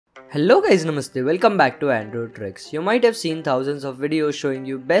Hello guys, namaste, welcome back to Android Tricks. You might have seen thousands of videos showing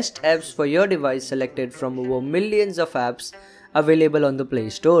you best apps for your device selected from over millions of apps available on the Play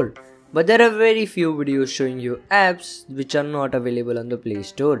Store. But there are very few videos showing you apps which are not available on the Play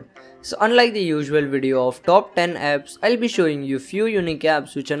Store. So unlike the usual video of top 10 apps, I'll be showing you few unique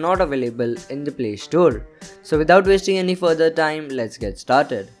apps which are not available in the Play Store. So without wasting any further time, let's get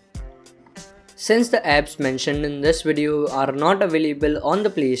started. Since the apps mentioned in this video are not available on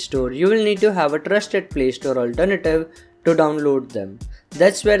the Play Store, you will need to have a trusted Play Store alternative to download them.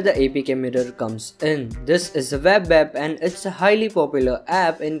 That's where the APK Mirror comes in. This is a web app and it's a highly popular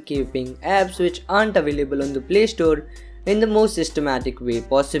app in keeping apps which aren't available on the Play Store in the most systematic way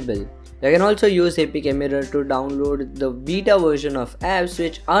possible. You can also use APK Mirror to download the beta version of apps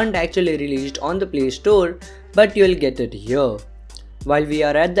which aren't actually released on the Play Store, but you'll get it here. While we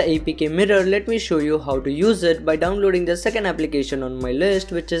are at the APK Mirror, let me show you how to use it by downloading the second application on my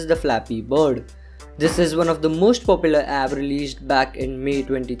list, which is the FLAPPY bird. This is one of the most popular app released back in May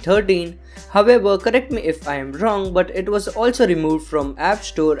 2013. However, correct me if I am wrong, but it was also removed from App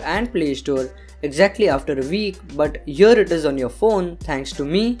Store and Play Store exactly after a week, but here it is on your phone thanks to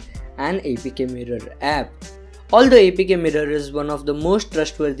me and APK Mirror app. Although APK Mirror is one of the most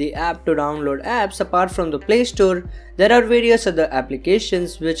trustworthy app to download apps apart from the Play Store, there are various other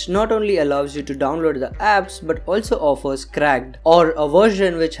applications which not only allows you to download the apps but also offers cracked or a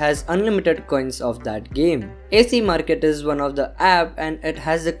version which has unlimited coins of that game. AC Market is one of the app and it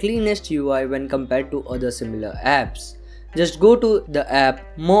has the cleanest UI when compared to other similar apps. Just go to the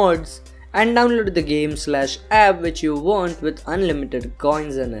app mods and download the game/app which you want with unlimited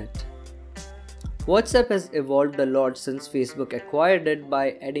coins in it. WhatsApp has evolved a lot since Facebook acquired it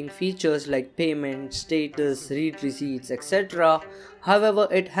by adding features like payment, status, read receipts, etc. However,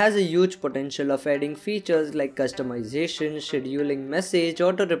 it has a huge potential of adding features like customization, scheduling message,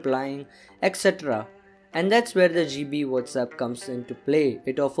 auto-replying, etc. And that's where the GB WhatsApp comes into play.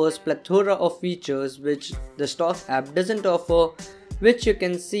 It offers plethora of features which the stock app doesn't offer, which you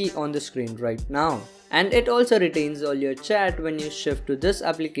can see on the screen right now. And it also retains all your chat when you shift to this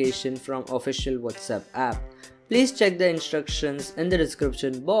application from official WhatsApp app. Please check the instructions in the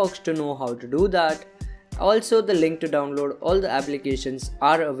description box to know how to do that. Also, the link to download all the applications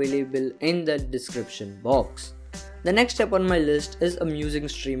are available in the description box. The next step on my list is a music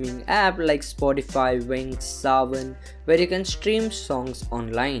streaming app like Spotify, Wynk, Saavn, where you can stream songs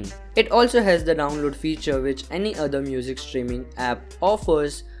online. It also has the download feature which any other music streaming app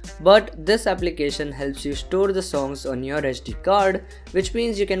offers, but this application helps you store the songs on your SD card, which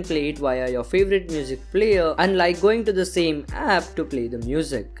means you can play it via your favorite music player, unlike going to the same app to play the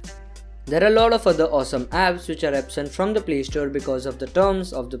music. There are a lot of other awesome apps which are absent from the Play Store because of the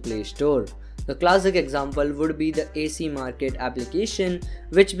terms of the Play Store. The classic example would be the AC Market application,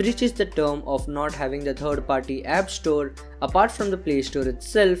 which breaches the term of not having the third-party app store apart from the Play Store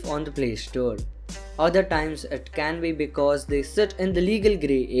itself on the Play Store. Other times it can be because they sit in the legal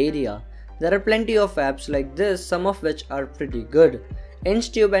grey area. There are plenty of apps like this, some of which are pretty good.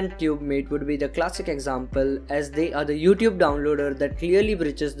 InchTube and TubeMate would be the classic example, as they are the YouTube downloader that clearly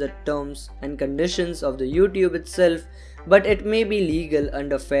breaches the terms and conditions of the YouTube itself, but it may be legal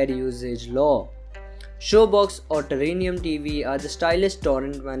under fair usage law. Showbox or Terranium TV are the stylish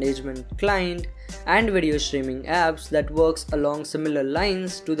torrent management client and video streaming apps that works along similar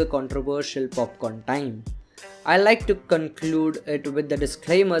lines to the controversial Popcorn Time. I like to conclude it with the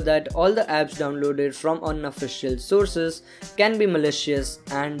disclaimer that all the apps downloaded from unofficial sources can be malicious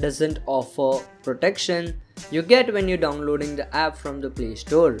and doesn't offer protection you get when you're downloading the app from the Play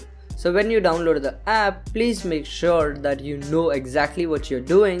Store. So when you download the app, please make sure that you know exactly what you're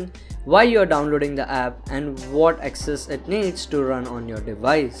doing, why you're downloading the app, and what access it needs to run on your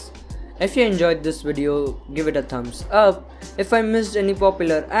device. If you enjoyed this video, give it a thumbs up. If I missed any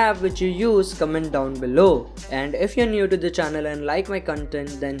popular app which you use, comment down below. And if you're new to the channel and like my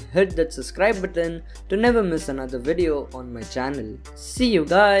content, then hit that subscribe button to never miss another video on my channel. See you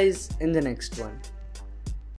guys in the next one.